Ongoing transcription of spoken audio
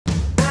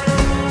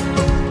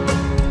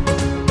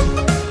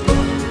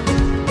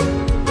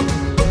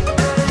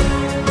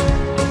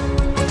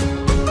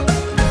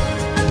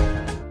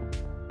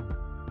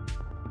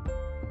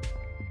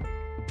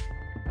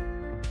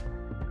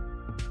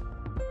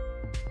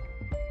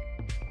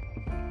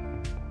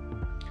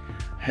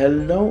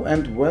Hello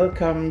and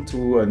welcome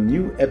to a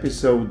new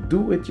episode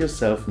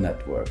Do-It-Yourself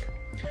Network.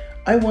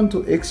 I want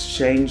to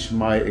exchange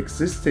my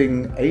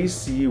existing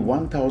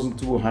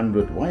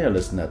AC1200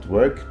 wireless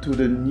network to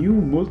the new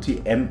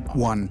Multi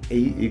M1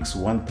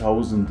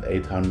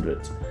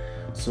 AX1800.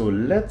 So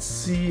let's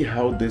see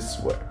how this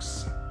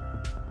works.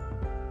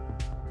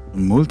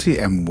 Multi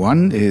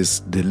M1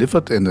 is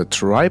delivered in a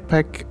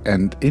tri-pack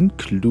and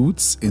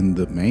includes in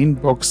the main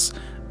box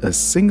a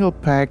single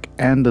pack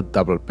and a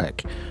double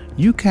pack.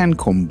 You can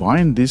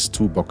combine these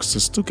two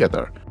boxes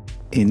together.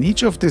 In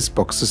each of these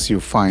boxes you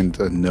find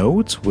a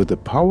node with a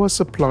power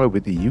supply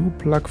with a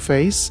U-plug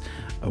face,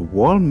 a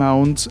wall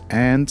mount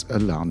and a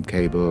LAN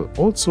cable.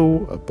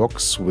 Also a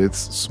box with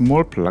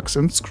small plugs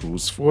and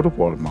screws for the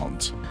wall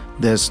mount.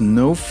 There's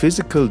no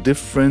physical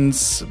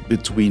difference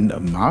between a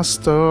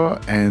master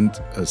and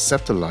a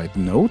satellite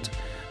node.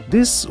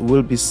 This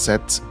will be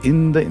set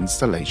in the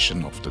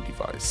installation of the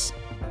device.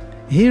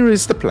 Here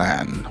is the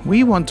plan.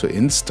 We want to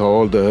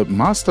install the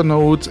master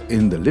node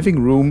in the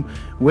living room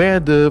where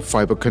the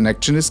fiber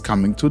connection is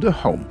coming to the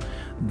home.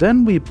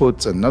 Then we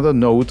put another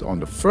node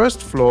on the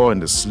first floor in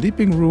the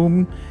sleeping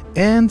room,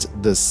 and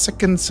the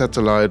second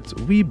satellite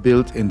we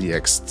built in the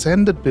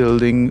extended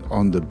building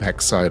on the back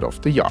side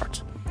of the yard.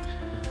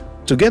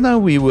 Together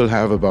we will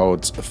have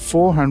about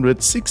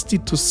 460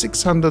 to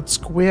 600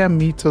 square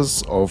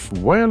meters of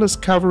wireless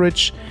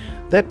coverage.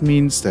 That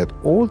means that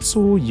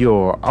also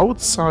your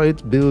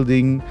outside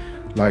building,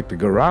 like the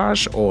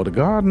garage or the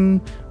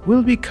garden,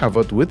 will be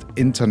covered with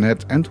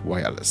internet and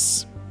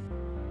wireless.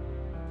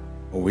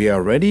 We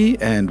are ready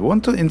and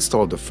want to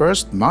install the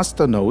first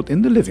master node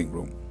in the living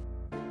room.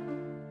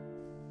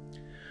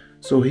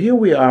 So here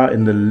we are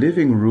in the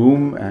living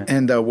room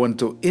and I want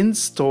to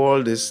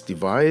install this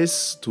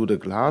device to the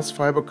glass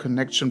fiber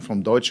connection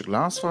from Deutsche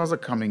Glasfaser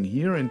coming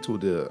here into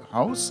the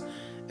house.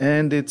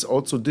 And it's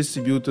also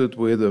distributed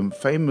with a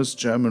famous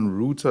German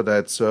router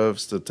that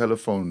serves the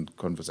telephone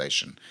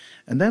conversation.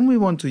 And then we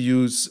want to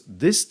use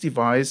this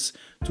device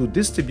to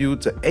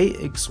distribute the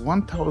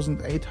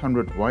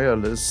AX1800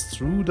 wireless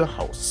through the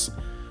house.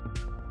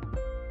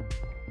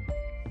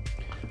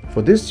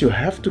 For this you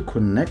have to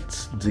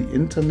connect the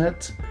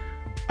internet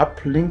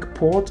uplink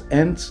port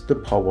and the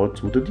power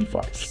to the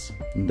device.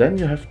 And then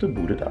you have to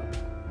boot it up.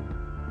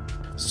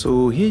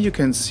 So here you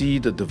can see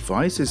the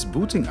device is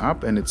booting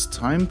up and it's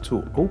time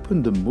to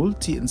open the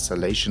Multi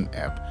installation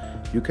app.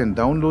 You can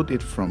download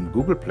it from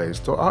Google Play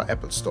Store or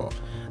Apple Store.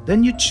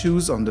 Then you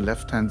choose on the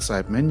left hand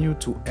side menu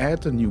to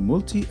add a new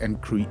Multi and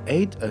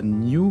create a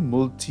new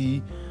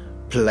Multi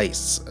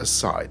place, a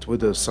site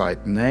with a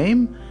site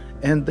name,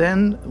 and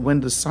then when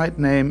the site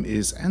name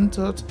is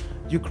entered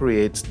you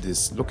create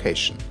this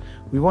location.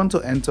 We want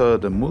to enter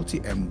the Multi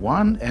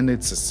M1 and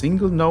it's a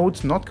single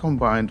node, not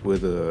combined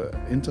with an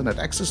internet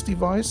access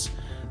device.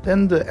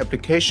 Then the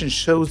application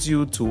shows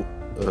you to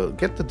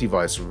get the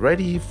device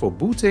ready for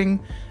booting,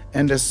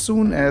 and as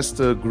soon as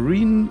the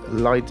green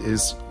light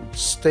is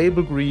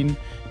stable green,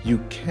 you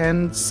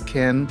can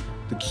scan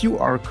the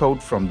QR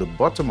code from the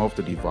bottom of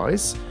the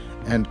device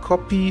and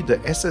copy the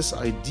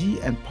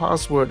SSID and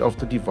password of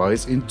the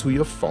device into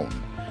your phone.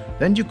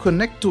 Then you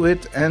connect to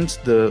it and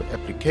the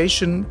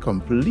application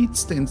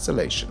completes the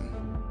installation.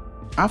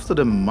 After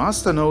the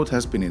master node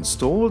has been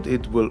installed,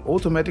 it will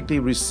automatically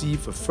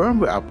receive a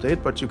firmware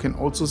update, but you can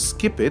also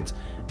skip it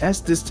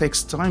as this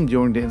takes time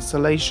during the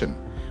installation.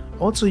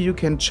 Also you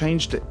can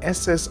change the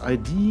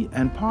SSID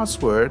and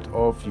password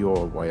of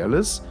your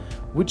wireless,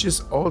 which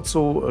is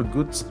also a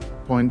good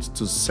point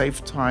to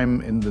save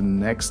time in the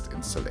next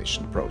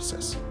installation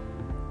process.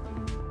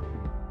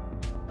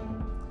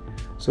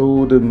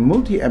 So the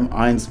Multi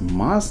M1's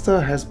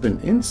master has been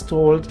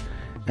installed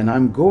and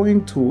I'm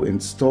going to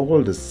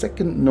install the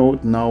second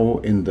node now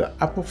in the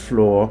upper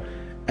floor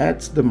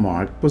at the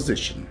marked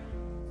position.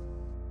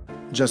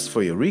 Just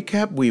for your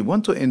recap, we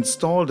want to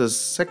install the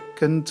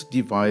second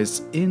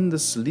device in the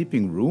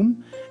sleeping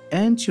room,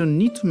 and you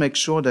need to make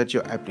sure that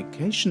your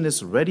application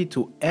is ready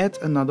to add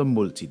another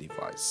Multi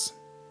device.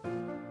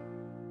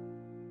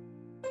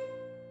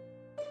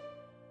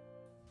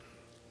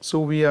 So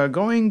we are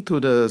going to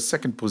the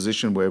second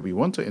position where we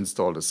want to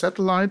install the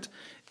satellite.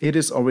 It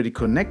is already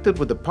connected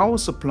with the power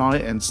supply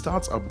and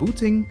starts up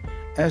booting.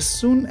 As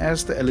soon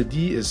as the LED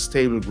is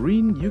stable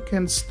green, you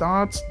can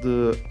start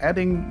the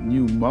adding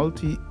new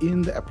Multi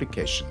in the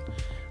application.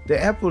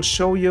 The app will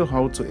show you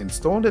how to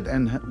install it,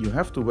 and you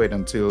have to wait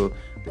until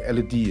the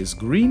LED is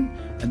green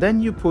and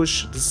then you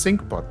push the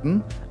sync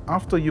button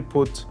after you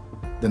put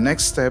the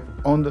next step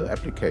on the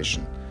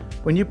application.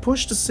 When you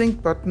push the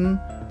sync button,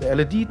 the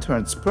LED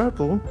turns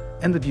purple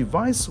and the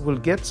device will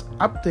get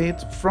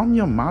update from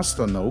your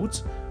master node,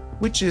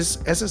 which is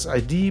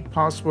SSID,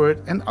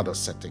 password and other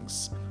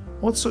settings.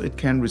 Also it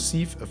can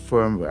receive a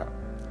firmware.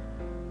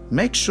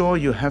 Make sure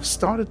you have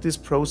started this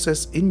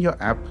process in your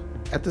app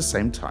at the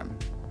same time.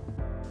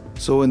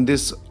 So in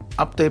this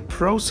update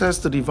process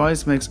the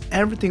device makes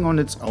everything on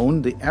its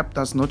own. The app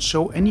does not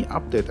show any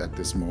update at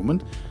this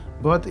moment,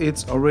 but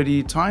it's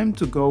already time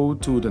to go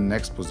to the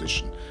next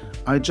position.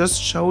 I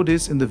just showed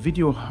this in the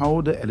video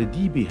how the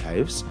LED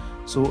behaves.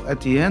 So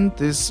at the end,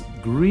 this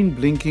green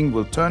blinking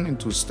will turn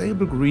into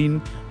stable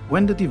green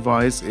when the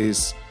device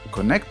is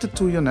connected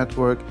to your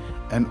network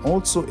and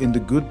also in the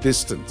good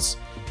distance.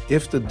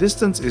 If the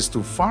distance is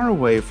too far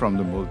away from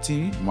the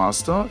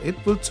multi-master, it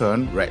will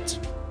turn red.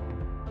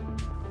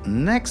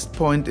 Next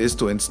point is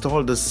to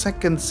install the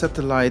second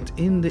satellite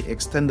in the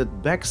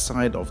extended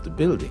backside of the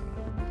building.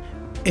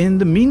 In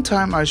the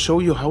meantime, I show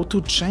you how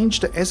to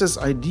change the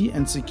SSID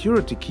and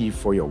security key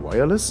for your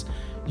wireless.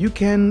 You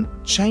can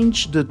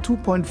change the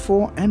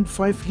 2.4 and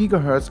 5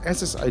 GHz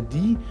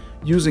SSID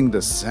using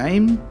the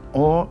same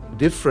or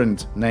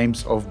different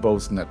names of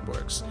both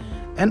networks.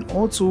 And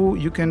also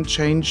you can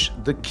change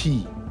the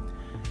key.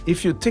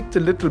 If you tick the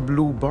little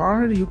blue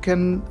bar, you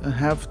can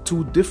have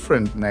two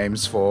different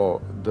names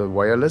for the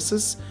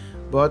wirelesses,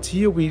 but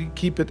here we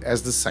keep it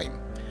as the same.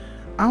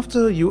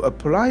 After you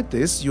apply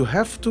this, you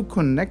have to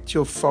connect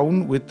your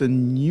phone with the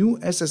new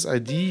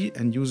SSID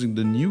and using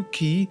the new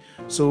key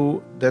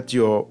so that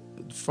your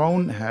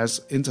phone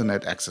has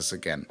internet access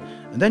again.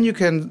 And then you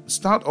can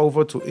start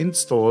over to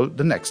install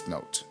the next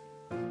node.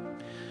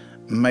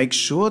 Make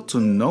sure to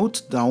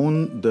note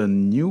down the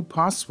new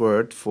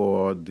password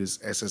for this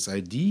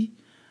SSID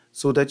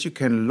so that you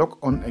can log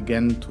on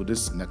again to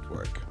this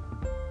network.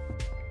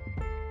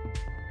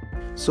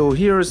 So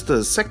here is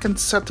the second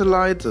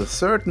satellite, the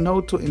third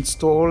node to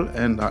install,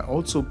 and I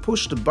also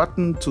push the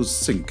button to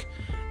sync.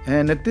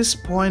 And at this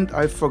point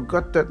I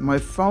forgot that my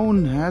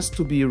phone has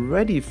to be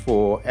ready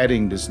for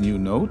adding this new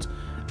node.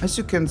 As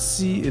you can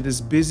see, it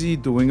is busy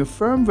doing a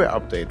firmware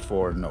update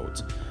for a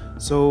node.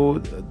 So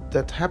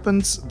that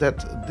happens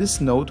that this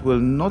node will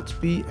not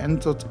be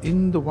entered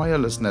in the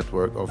wireless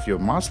network of your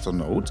master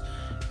node,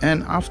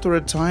 and after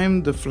a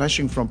time the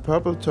flashing from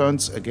purple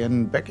turns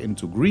again back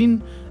into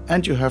green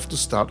and you have to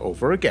start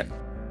over again.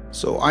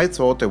 So I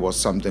thought there was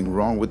something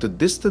wrong with the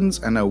distance,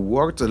 and I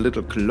walked a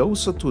little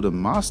closer to the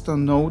master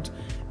node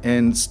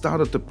and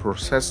started the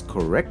process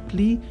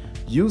correctly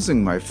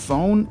using my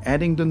phone,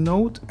 adding the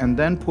node, and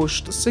then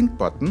pushed the sync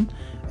button,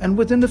 and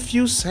within a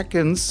few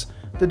seconds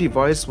the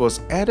device was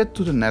added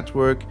to the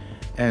network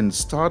and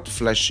start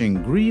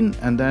flashing green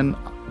and then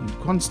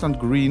constant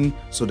green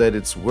so that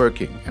it's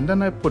working, and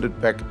then I put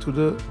it back to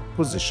the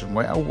position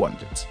where I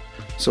want it.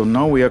 So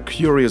now we are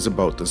curious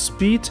about the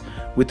speed.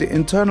 With the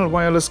internal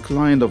wireless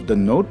client of the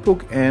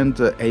notebook and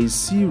the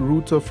AC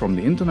router from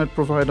the internet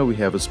provider, we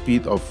have a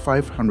speed of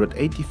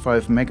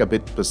 585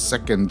 megabit per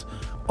second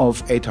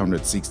of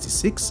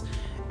 866,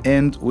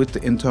 and with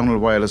the internal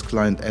wireless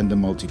client and the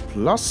Multi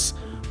Plus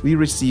we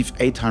receive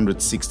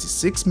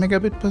 866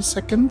 megabit per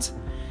second.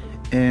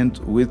 And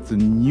with the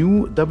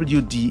new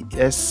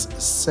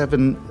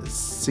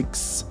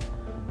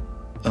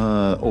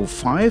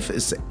WDS7605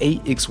 is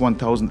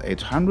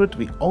AX1800,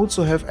 we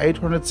also have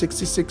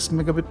 866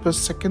 megabit per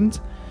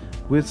second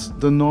with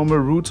the normal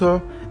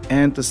router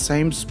and the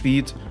same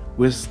speed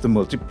with the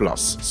Multi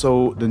Plus.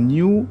 So the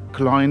new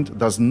client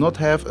does not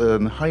have a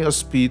higher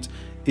speed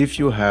if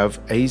you have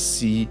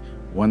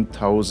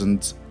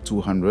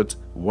AC1200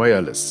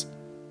 wireless.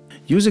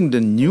 Using the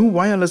new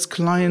wireless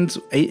client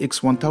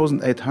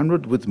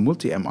AX1800 with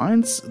Multi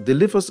M1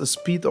 delivers a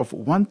speed of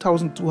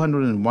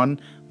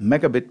 1201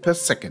 megabit per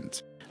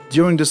second.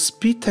 During the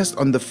speed test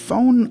on the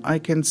phone, I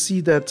can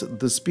see that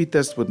the speed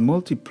test with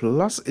Multi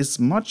Plus is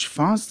much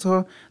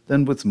faster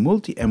than with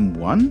Multi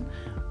M1,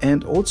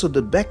 and also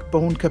the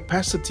backbone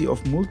capacity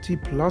of Multi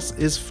Plus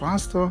is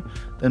faster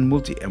than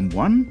Multi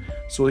M1.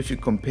 So if you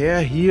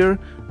compare here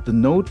the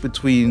node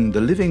between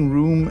the living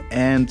room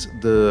and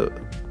the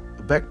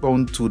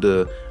backbone to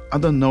the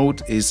other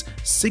node is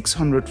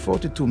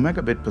 642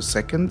 megabit per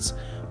second,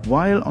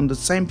 while on the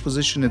same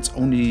position it's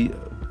only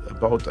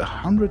about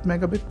 100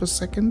 megabit per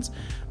second.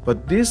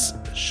 But this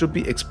should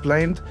be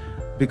explained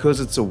because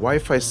it's a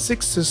Wi-Fi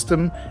 6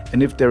 system,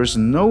 and if there is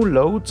no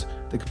load,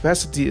 the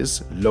capacity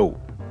is low.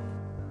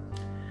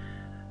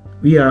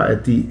 We are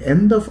at the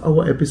end of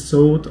our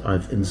episode.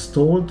 I've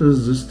installed the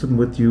system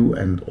with you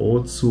and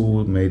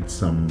also made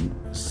some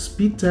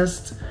speed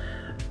tests.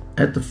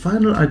 At the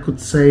final, I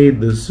could say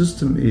the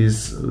system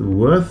is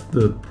worth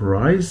the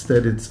price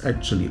that it's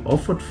actually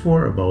offered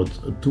for, about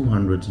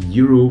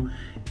 €200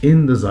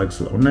 in the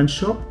Zyxel online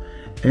shop.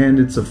 And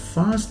it's a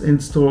fast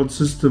installed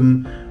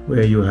system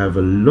where you have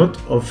a lot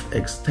of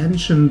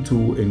extension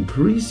to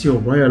increase your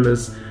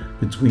wireless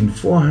between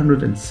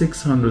 400 and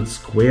 600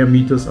 square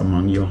meters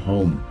among your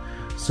home.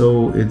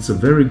 So it's a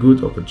very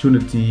good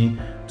opportunity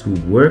to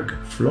work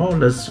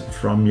flawless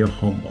from your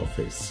home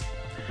office.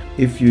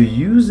 If you're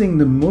using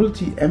the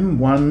Multi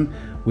M1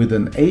 with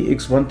an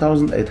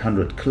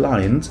AX1800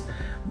 client,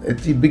 at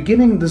the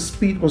beginning the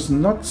speed was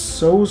not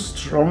so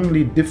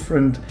strongly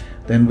different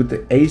than with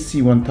the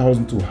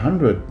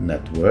AC1200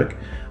 network,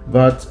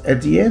 but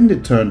at the end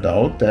it turned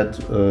out that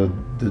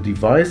the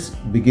device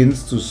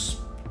begins to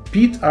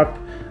speed up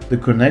the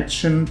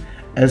connection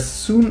as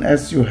soon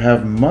as you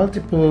have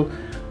multiple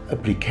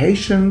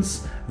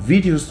applications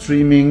video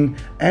streaming,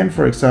 and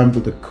for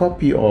example the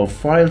copy of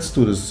files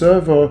to the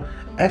server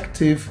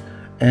active,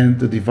 and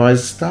the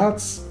device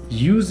starts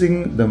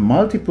using the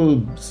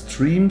multiple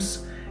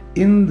streams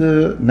in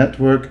the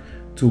network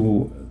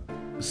to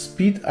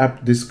speed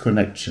up this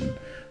connection.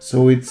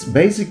 So it's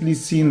basically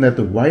seen that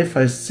the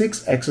Wi-Fi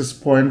 6 access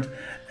point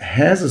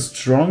has a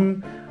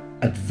strong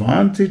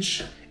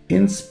advantage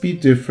in speed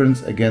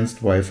difference against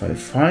Wi-Fi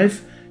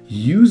 5,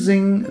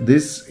 using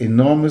this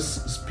enormous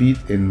speed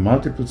in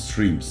multiple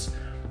streams.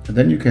 And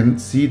then you can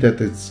see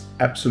that it's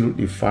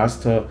absolutely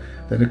faster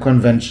than a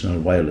conventional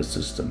wireless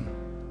system.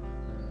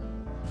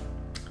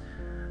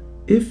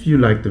 If you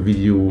like the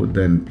video,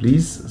 then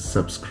please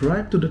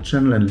subscribe to the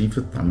channel and leave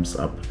a thumbs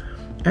up.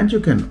 And you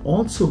can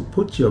also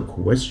put your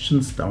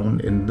questions down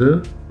in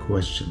the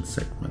question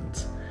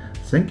segment.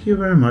 Thank you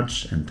very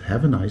much and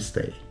have a nice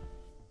day.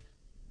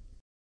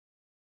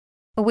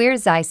 We're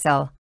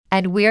Zyxel,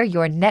 and we're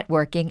your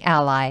networking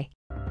ally.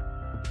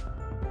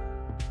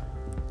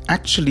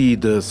 Actually,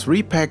 the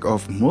 3-pack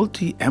of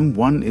Multi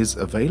M1 is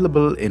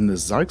available in the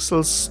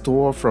Zyxel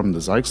store from the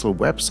Zyxel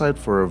website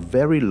for a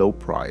very low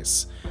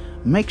price.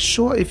 Make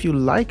sure if you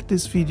like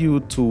this video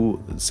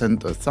to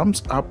send a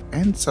thumbs up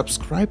and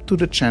subscribe to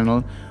the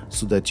channel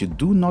so that you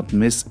do not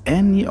miss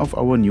any of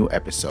our new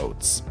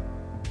episodes.